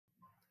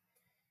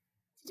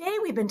Today,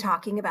 we've been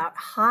talking about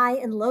high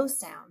and low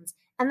sounds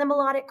and the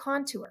melodic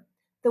contour,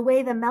 the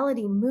way the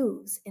melody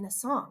moves in a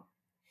song.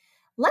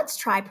 Let's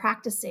try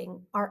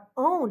practicing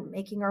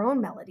making our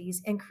own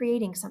melodies and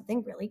creating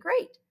something really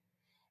great.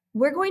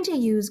 We're going to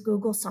use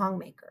Google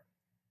Songmaker.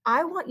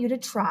 I want you to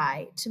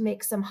try to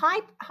make some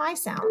high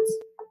sounds,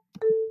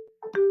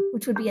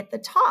 which would be at the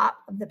top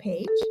of the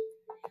page,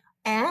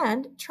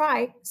 and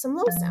try some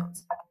low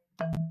sounds,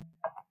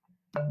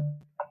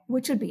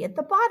 which would be at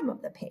the bottom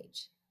of the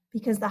page,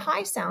 because the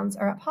high sounds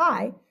are up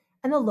high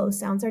and the low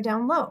sounds are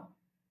down low.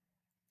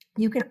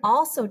 You can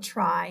also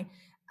try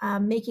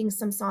making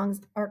some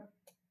songs or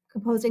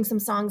composing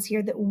some songs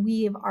here that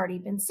we have already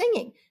been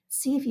singing.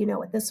 See if you know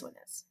what this one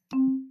is.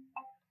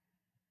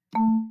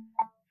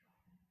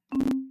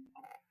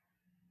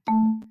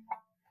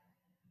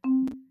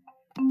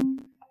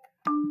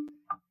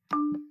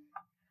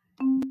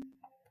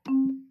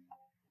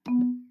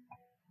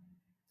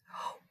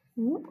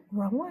 Oop,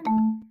 wrong one.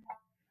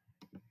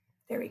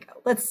 There we go.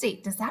 Let's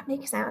see. Does that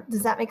make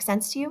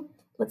sense to you?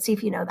 Let's see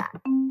if you know that.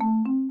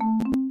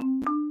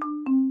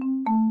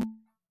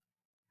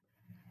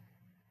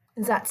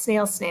 Is that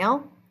snail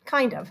snail?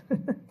 Kind of.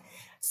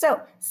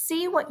 So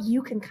see what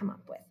you can come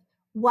up with.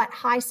 What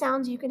high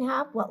sounds you can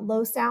have, what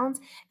low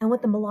sounds, and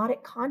what the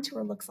melodic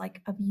contour looks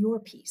like of your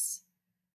piece.